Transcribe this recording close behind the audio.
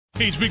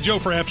Hey, it's Big Joe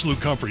for Absolute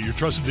Comfort, your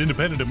trusted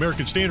independent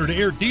American Standard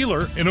Air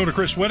dealer. And owner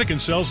Chris Wettigan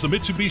sells the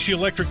Mitsubishi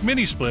Electric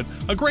Mini Split,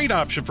 a great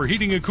option for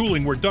heating and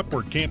cooling where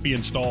ductwork can't be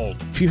installed.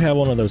 If you have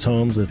one of those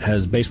homes that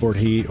has baseboard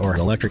heat or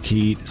electric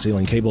heat,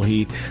 ceiling cable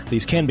heat,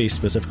 these can be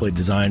specifically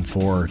designed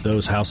for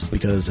those houses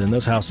because in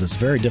those houses it's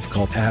very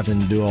difficult having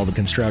to do all the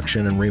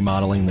construction and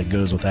remodeling that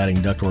goes with adding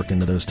ductwork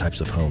into those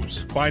types of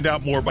homes. Find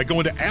out more by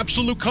going to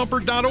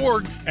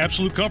AbsoluteComfort.org.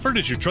 Absolute Comfort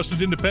is your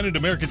trusted independent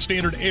American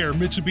Standard Air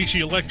Mitsubishi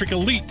Electric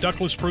Elite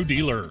Ductless Pro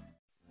dealer.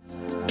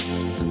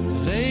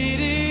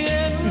 Lady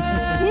in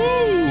red.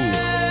 Woo!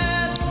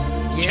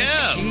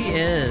 Yes, she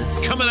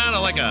is. Coming out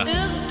of like a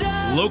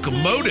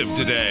locomotive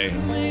today.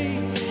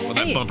 Well,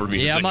 that bumper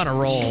music. Yeah, I'm on a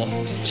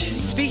roll.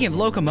 Speaking of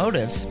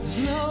locomotives,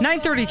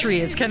 9:33,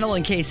 it's Kendall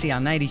and Casey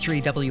on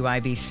 93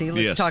 WIBC.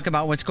 Let's talk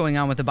about what's going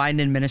on with the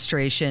Biden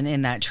administration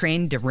in that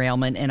train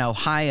derailment in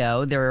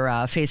Ohio.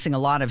 They're facing a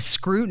lot of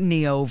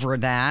scrutiny over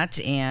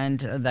that and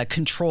the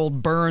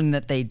controlled burn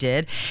that they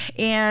did.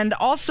 And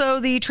also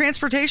the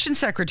transportation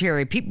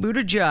secretary, Pete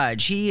Buttigieg,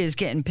 he is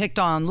getting picked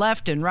on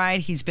left and right.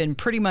 He's been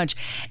pretty much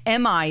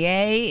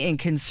MIA in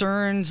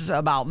concerns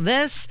about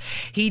this.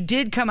 He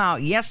did come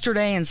out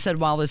yesterday and said,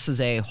 while this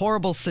is a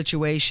horrible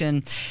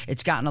situation,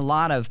 it's gotten a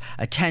lot of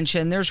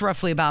attention. There's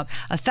roughly about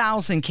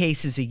 1,000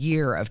 cases a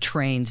year of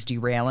trains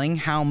derailing.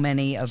 How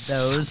many of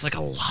those? Sounds like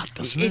a lot,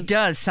 doesn't it? It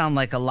does sound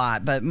like a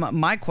lot, but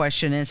my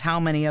question is how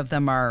many of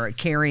them are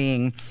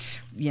carrying,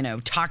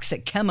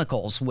 toxic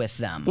chemicals with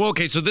them? Well,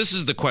 okay, so this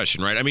is the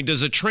question, right? I mean,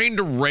 does a train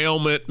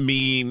derailment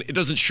mean, it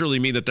doesn't surely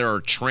mean that there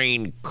are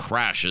train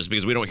crashes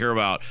because we don't hear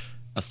about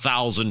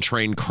 1,000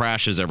 train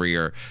crashes every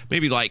year.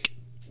 Maybe like,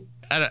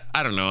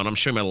 I don't know, and I'm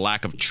showing my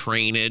lack of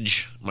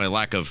trainage, my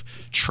lack of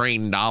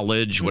train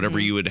knowledge, whatever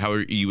how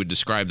you would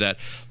describe that.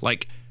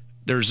 Like,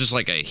 there's just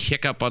like a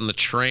hiccup on the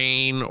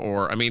train,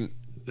 or I mean,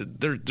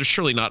 there's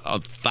surely not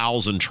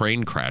 1,000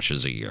 train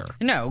crashes a year.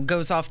 No,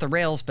 goes off the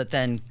rails, but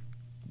then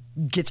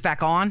gets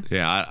back on.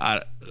 Yeah,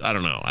 I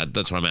don't know.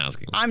 That's what I'm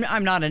asking.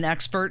 I'm not an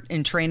expert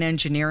in train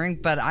engineering,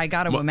 but I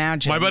got to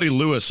imagine. My buddy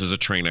Lewis is a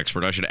train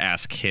expert. I should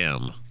ask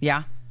him.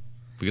 Yeah.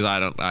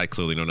 Because I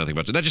clearly know nothing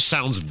about it. That just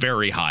sounds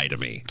very high to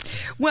me.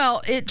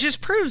 Well, it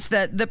just proves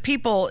that the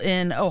people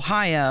in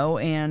Ohio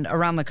and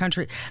around the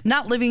country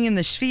not living in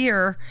the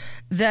sphere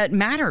that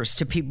matters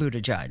to Pete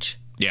Buttigieg.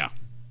 Yeah.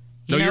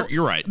 No,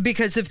 you're right.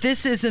 Because if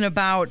this isn't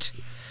about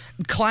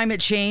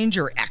climate change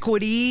or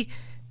equity,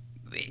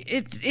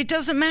 it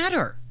doesn't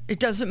matter. It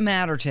doesn't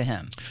matter to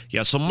him.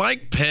 Yeah, so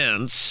Mike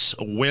Pence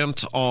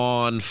went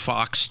on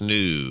Fox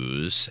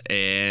News,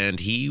 and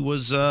he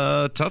was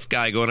a tough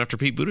guy going after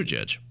Pete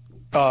Buttigieg.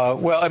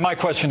 Well, and my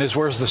question is,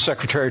 where's the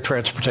Secretary of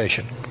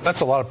Transportation?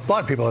 That's a lot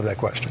of people have that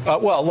question.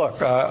 Well, look,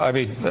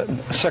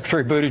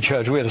 Secretary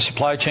Buttigieg, we had a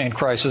supply chain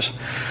crisis,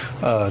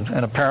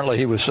 and apparently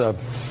he was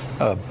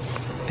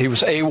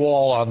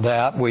AWOL on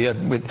that. We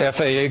had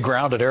FAA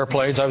grounded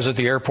airplanes. I was at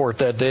the airport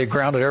that day,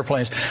 grounded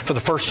airplanes for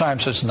the first time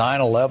since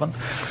 9/11.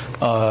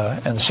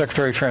 And the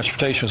Secretary of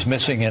Transportation was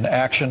missing in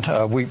action.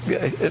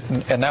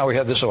 And now we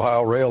have this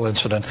Ohio rail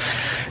incident.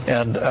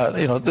 And,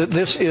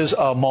 this is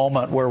a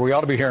moment where we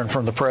ought to be hearing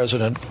from the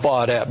president,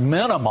 but at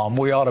minimum,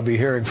 we ought to be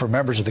hearing from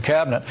members of the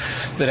cabinet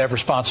that have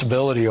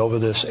responsibility over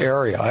this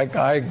area.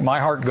 My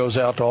heart goes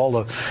out to all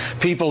the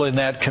people in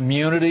that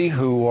community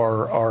who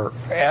are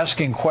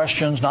asking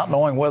questions, not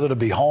knowing whether to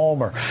be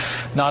home or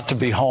not to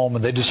be home,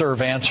 and they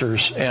deserve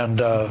answers. And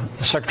the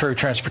Secretary of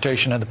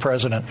Transportation and the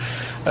president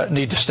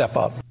need to step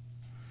up.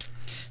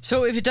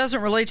 So if it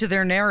doesn't relate to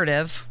their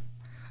narrative,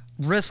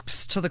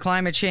 risks to the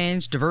climate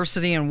change,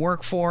 diversity in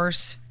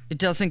workforce, it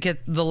doesn't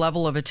get the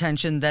level of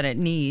attention that it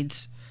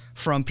needs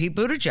from Pete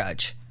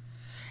Buttigieg.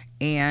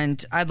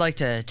 And I'd like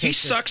to take He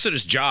sucks at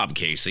his job,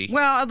 Casey.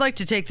 Well, I'd like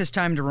to take this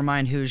time to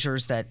remind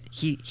Hoosiers that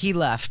he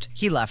left.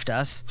 He left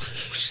us.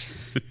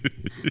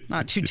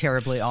 Not too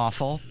terribly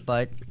awful,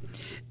 but,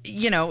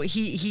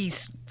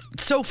 he's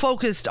so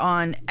focused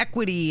on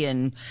equity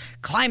and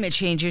climate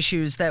change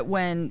issues that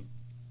when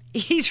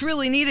he's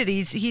really needed,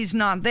 he's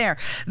not there.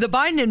 The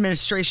Biden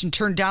administration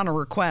turned down a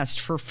request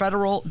for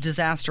federal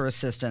disaster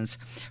assistance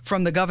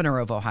from the governor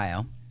of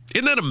Ohio.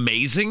 Isn't that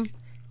amazing?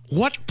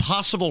 What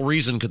possible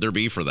reason could there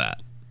be for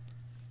that?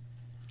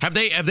 Have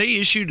they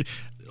issued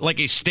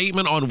like a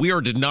statement on we are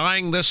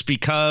denying this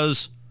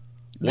because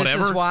whatever?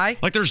 This is why?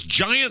 Like there's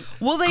giant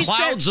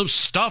clouds of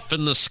stuff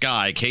in the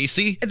sky,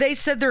 Casey. They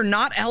said they're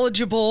not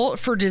eligible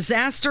for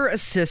disaster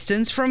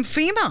assistance from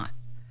FEMA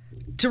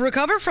to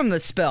recover from the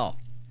spill.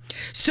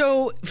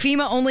 So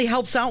FEMA only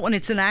helps out when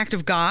it's an act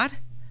of God,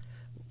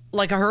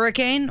 like a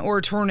hurricane or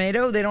a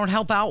tornado. They don't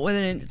help out when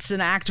it's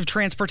an act of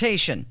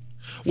transportation.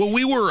 Well,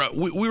 we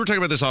were talking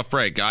about this off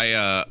break.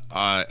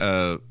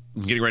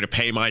 getting ready to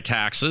pay my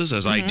taxes,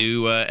 as I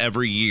do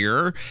every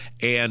year.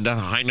 And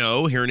I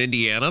know here in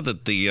Indiana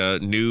that the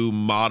new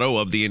motto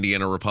of the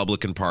Indiana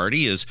Republican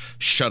Party is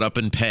shut up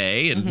and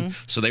pay. And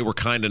so they were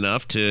kind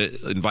enough to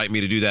invite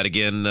me to do that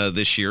again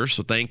this year.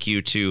 So thank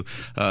you to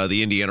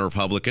the Indiana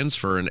Republicans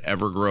for an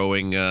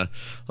ever-growing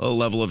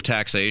level of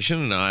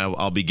taxation. And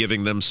I'll be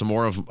giving them some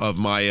more of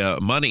my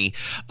money.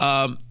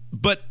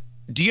 But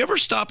do you ever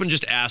stop and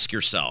just ask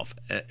yourself,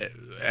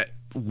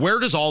 where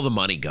does all the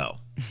money go?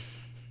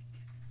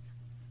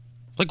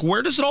 Like,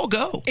 where does it all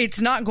go? It's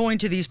not going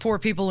to these poor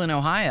people in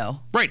Ohio.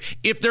 Right.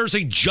 If there's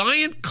a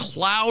giant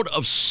cloud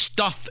of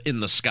stuff in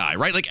the sky,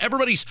 right? Like,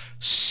 everybody's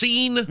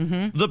seen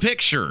the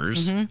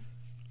pictures.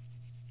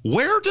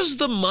 Where does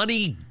the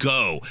money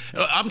go?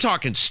 I'm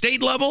talking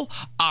state level.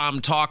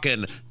 I'm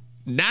talking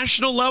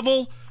national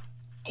level.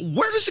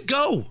 Where does it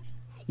go?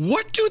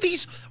 What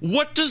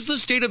does the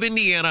state of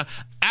Indiana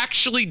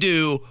actually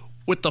do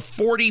with the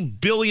 $40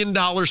 billion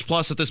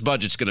plus that this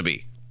budget's going to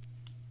be?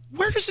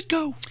 Where does it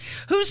go?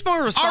 Who's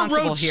more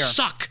responsible here? Our roads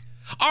suck.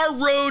 Our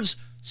roads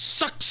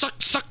suck.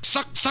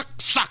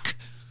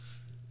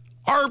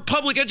 Our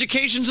public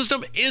education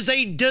system is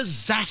a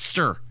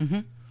disaster.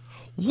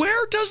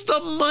 Where does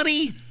the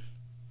money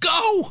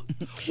go?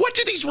 What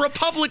do these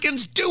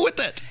Republicans do with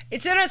it?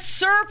 It's in a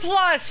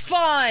surplus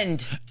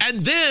fund.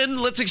 And then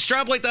let's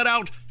extrapolate that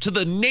out to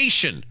the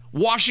nation,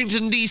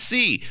 Washington,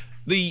 D.C.,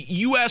 the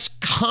U.S.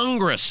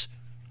 Congress.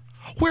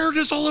 Where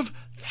does all of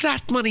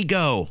that money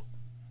go?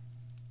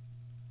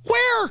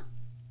 Where?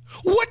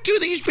 What do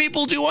these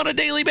people do on a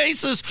daily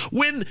basis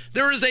when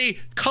there is a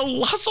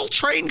colossal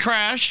train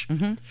crash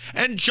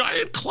and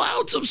giant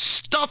clouds of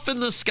stuff in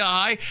the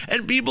sky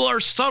and people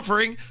are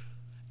suffering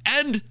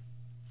and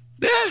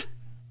no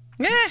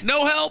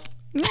help?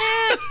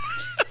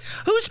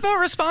 Who's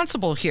more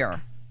responsible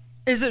here?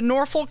 Is it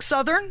Norfolk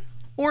Southern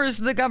or is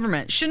it the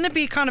government? Shouldn't it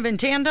be kind of in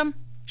tandem?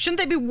 Shouldn't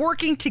they be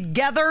working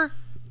together?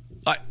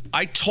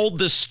 I told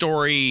this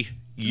story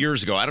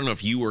years ago. I don't know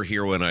if you were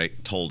here when I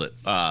told it,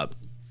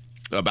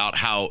 about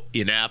how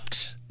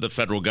inept the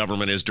federal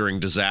government is during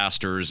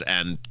disasters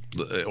and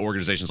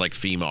organizations like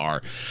FEMA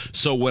are.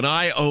 So when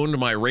I owned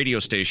my radio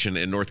station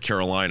in North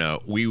Carolina,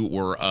 we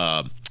were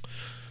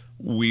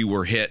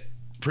hit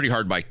pretty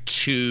hard by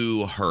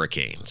 2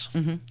 hurricanes.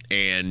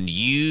 And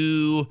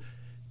you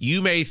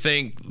may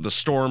think the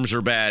storms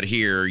are bad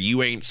here.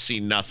 You ain't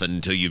seen nothing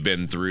until you've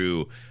been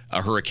through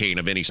a hurricane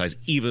of any size,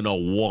 even a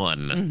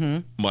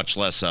 1, much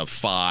less a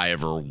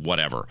 5 or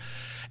whatever.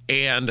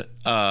 And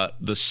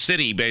the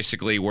city,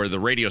 basically, where the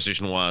radio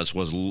station was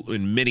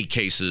in many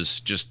cases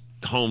just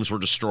homes were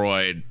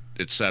destroyed,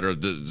 etc.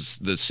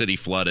 The city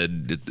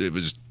flooded. It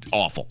was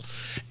awful.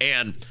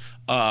 And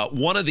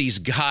one of these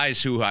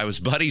guys who I was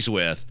buddies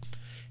with,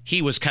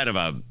 he was kind of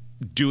a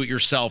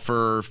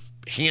do-it-yourselfer,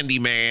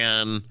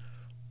 handyman,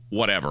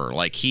 whatever.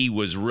 Like, he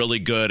was really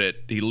good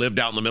he lived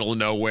out in the middle of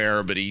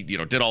nowhere, but he,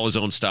 did all his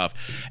own stuff.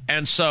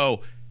 And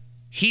so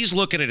he's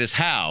looking at his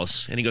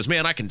house and he goes,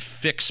 man, I can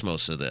fix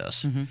most of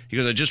this. He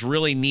goes, I just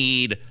really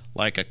need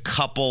like a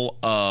couple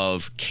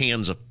of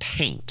cans of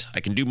paint.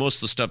 I can do most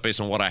of the stuff based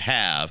on what I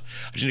have.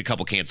 I just need a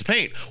couple cans of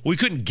paint. Well, we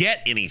couldn't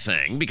get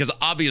anything because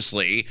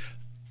obviously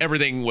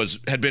everything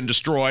had been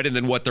destroyed, and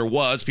then what there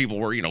was, people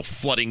were,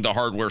 flooding the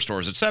hardware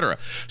stores, etc.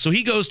 So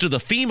he goes to the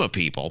FEMA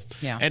people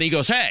and he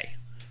goes, hey,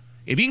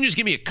 if you can just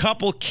give me a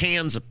couple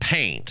cans of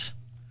paint,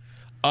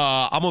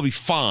 I'm going to be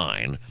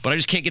fine, but I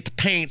just can't get the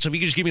paint. So if you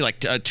can just give me like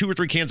 2 or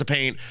 3 cans of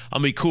paint,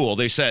 I'll be cool.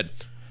 They said,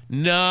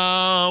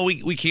 no,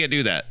 we can't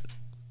do that.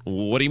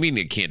 What do you mean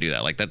you can't do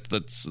that? Like,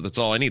 that's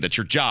all I need. That's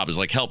your job, is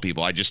like help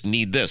people. I just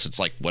need this. It's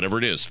like whatever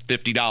it is,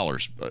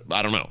 $50.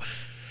 I don't know.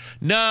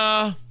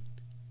 Nah,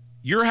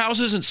 your house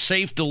isn't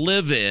safe to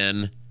live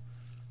in,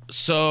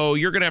 so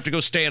you're going to have to go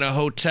stay in a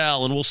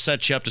hotel, and we'll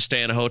set you up to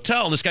stay in a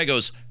hotel. And this guy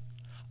goes,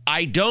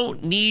 I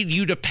don't need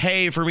you to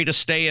pay for me to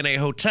stay in a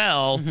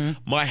hotel.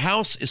 My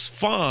house is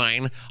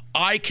fine.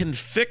 I can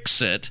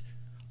fix it.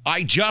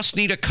 I just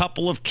need a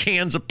couple of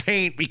cans of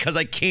paint because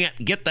I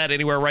can't get that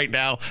anywhere right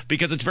now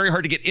because it's very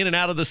hard to get in and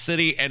out of the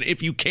city. And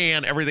if you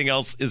can, everything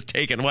else is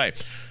taken away.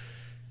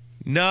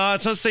 No,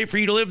 it's not safe for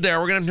you to live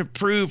there. We're going to have to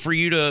prove for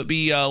you to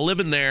be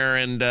living there.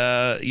 And,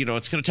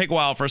 it's going to take a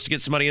while for us to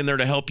get somebody in there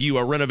to help you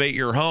renovate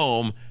your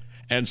home.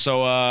 And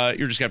so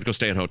you're just going to have to go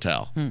stay in a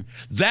hotel.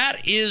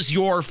 That is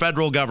your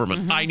federal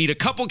government. I need a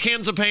couple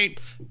cans of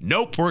paint.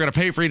 Nope, we're going to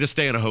pay for you to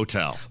stay in a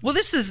hotel. Well,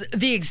 this is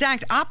the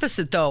exact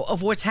opposite, though,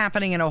 of what's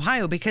happening in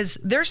Ohio, because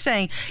they're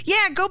saying,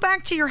 yeah, go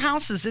back to your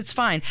houses. It's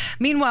fine.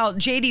 Meanwhile,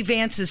 J.D.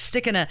 Vance is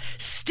sticking a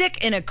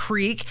stick in a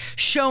creek,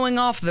 showing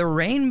off the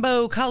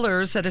rainbow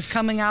colors that is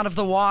coming out of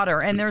the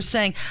water. And they're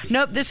saying,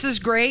 nope, this is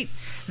great.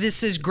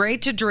 This is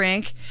great to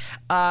drink.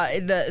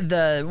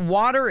 The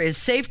water is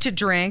safe to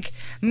drink.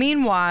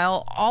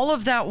 Meanwhile, all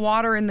of that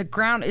water in the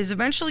ground is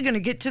eventually going to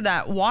get to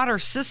that water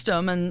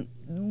system,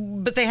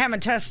 but they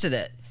haven't tested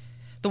it.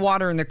 The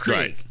water in the creek.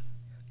 Right.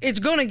 It's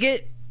going to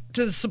get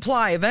to the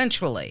supply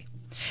eventually.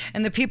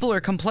 And the people are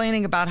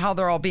complaining about how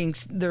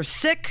they're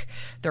sick,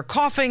 they're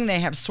coughing, they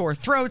have sore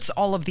throats,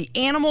 all of the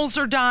animals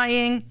are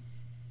dying.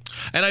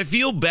 And I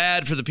feel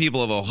bad for the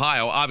people of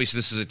Ohio. Obviously,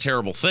 this is a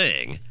terrible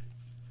thing.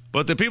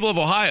 But the people of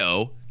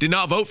Ohio did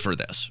not vote for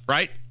this,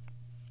 right?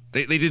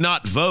 They did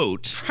not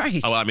vote.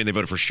 Right. Oh, I mean, they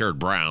voted for Sherrod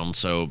Brown,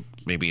 so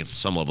maybe at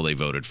some level they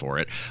voted for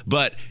it.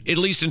 But at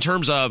least in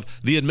terms of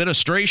the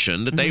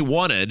administration that they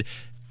wanted,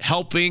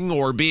 helping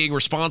or being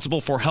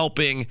responsible for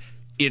helping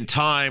in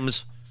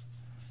times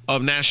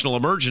of national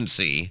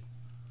emergency,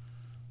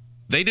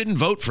 they didn't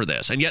vote for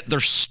this. And yet they're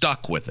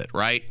stuck with it,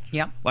 right?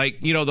 Yeah. Like,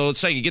 the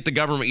saying, you get the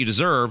government you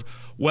deserve.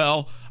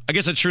 Well, I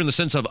guess that's true in the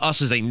sense of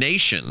us as a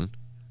nation.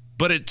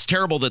 But it's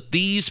terrible that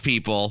these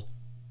people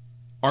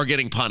are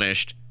getting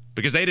punished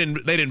because they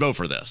didn't vote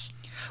for this.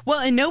 Well,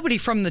 and nobody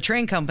from the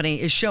train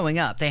company is showing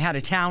up. They had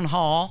a town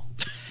hall,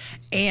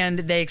 and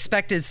they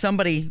expected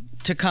somebody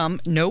to come.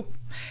 Nope.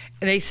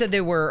 They said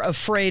they were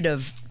afraid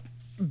of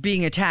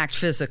being attacked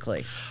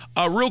physically.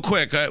 Real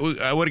quick, I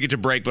want to get to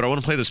break, but I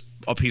want to play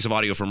a piece of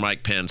audio from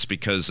Mike Pence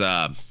because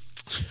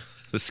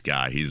this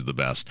guy, he's the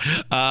best.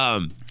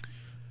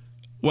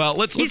 Well,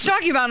 he's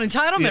talking about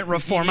entitlement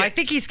reform. Yeah. I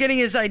think he's getting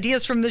his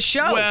ideas from this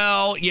show.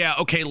 Well, yeah,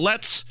 okay.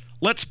 Let's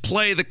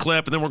play the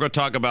clip, and then we're going to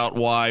talk about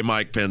why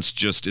Mike Pence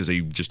just is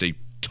a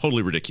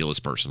totally ridiculous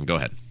person. Go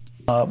ahead.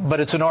 But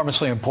it's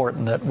enormously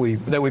important that we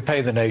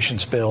pay the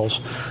nation's bills,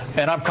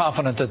 and I'm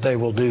confident that they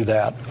will do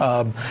that.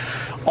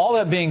 All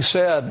that being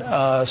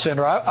said,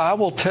 Sandra, I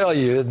will tell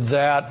you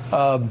that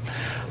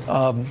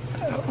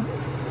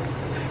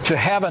to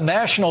have a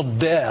national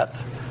debt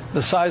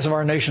the size of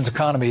our nation's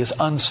economy is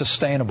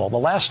unsustainable. The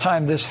last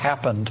time this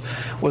happened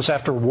was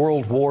after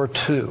World War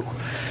II.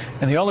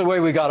 And the only way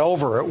we got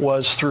over it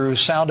was through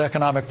sound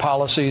economic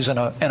policies and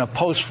a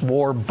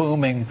post-war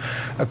booming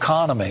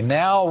economy.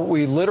 Now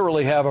we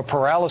literally have a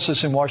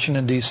paralysis in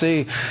Washington,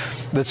 D.C.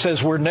 that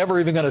says we're never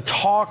even going to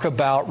talk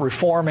about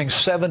reforming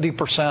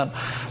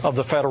 70% of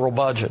the federal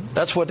budget.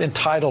 That's what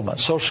entitlement,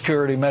 Social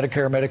Security,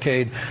 Medicare,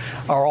 Medicaid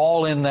are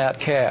all in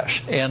that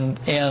cash. And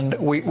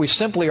we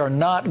simply are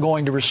not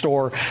going to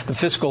restore the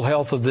fiscal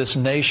health of this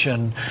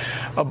nation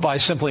by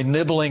simply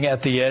nibbling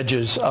at the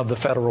edges of the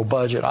federal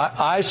budget.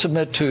 I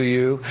submit to you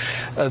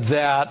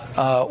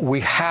that we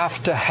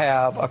have to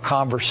have a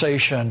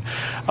conversation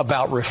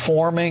about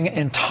reforming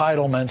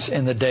entitlements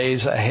in the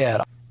days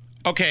ahead.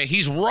 Okay,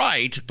 he's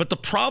right, but the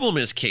problem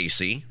is,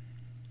 Casey,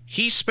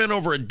 he spent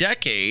over a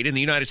decade in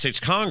the United States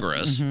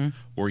Congress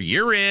where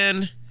year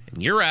in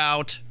and year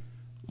out,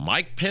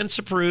 Mike Pence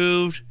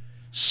approved,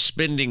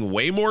 spending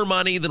way more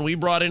money than we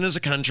brought in as a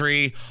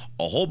country,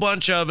 a whole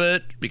bunch of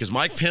it, because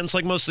Mike Pence,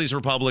 like most of these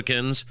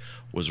Republicans,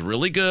 was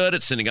really good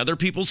at sending other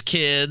people's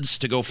kids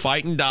to go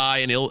fight and die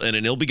in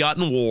an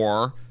ill-begotten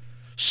war.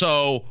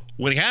 So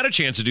when he had a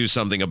chance to do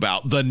something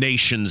about the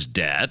nation's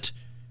debt,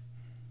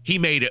 he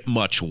made it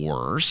much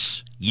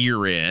worse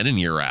year in and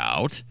year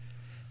out.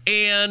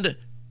 And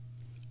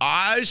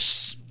I'm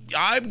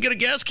going to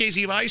guess,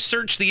 Casey, if I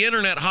search the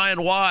internet high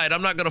and wide,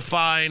 I'm not going to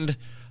find...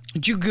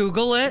 Did you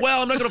Google it?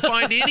 Well, I'm not going to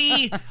find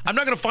I'm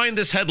not going to find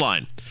this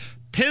headline.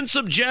 Pence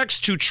objects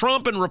to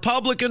Trump and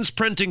Republicans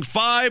printing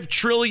 $5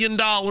 trillion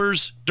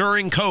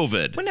during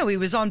COVID. Well, no, he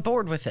was on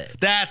board with it.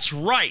 That's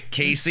right,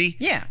 Casey.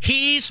 Yeah.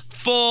 He's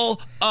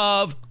full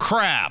of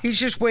crap. He's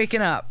just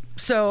waking up.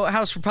 So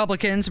House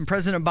Republicans and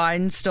President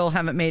Biden still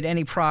haven't made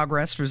any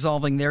progress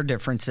resolving their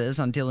differences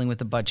on dealing with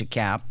the budget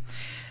cap.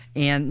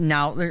 And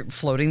now they're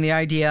floating the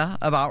idea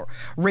about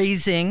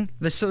raising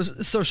the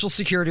Social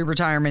Security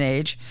retirement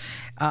age.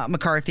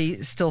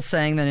 McCarthy still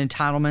saying that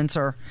entitlements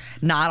are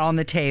not on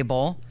the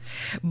table.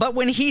 But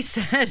when he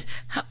said,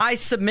 I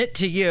submit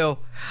to you,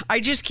 I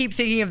just keep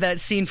thinking of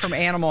that scene from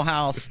Animal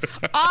House.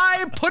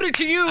 I put it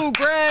to you,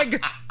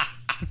 Greg.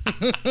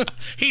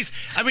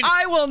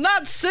 I will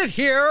not sit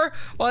here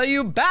while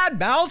you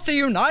badmouth the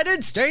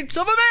United States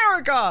of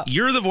America.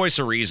 You're the voice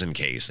of reason,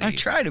 Casey. I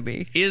try to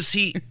be. Is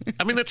he?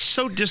 I mean, that's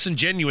so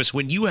disingenuous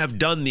when you have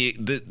done the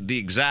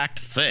exact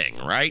thing,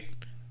 right?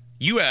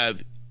 You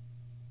have,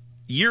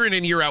 year in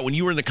and year out, when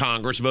you were in the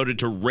Congress, voted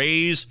to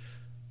raise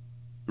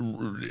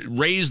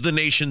the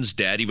nation's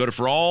debt. He voted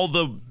for all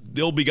the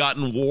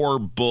ill-begotten war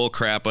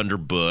bullcrap under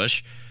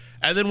Bush.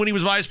 And then when he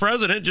was vice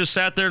president, just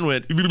sat there and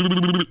went,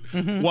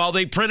 while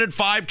they printed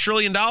 $5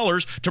 trillion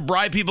to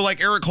bribe people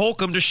like Eric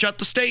Holcomb to shut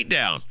the state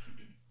down.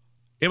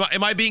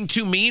 Am I being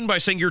too mean by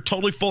saying you're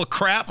totally full of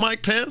crap,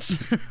 Mike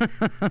Pence?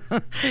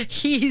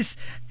 He's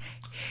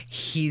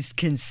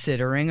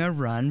considering a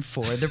run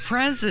for the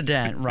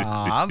president,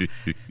 Rob.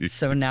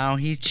 So now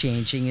he's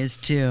changing his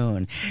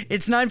tune.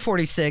 It's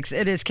 9:46.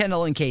 It is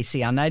Kendall and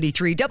Casey on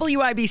 93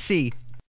 WIBC.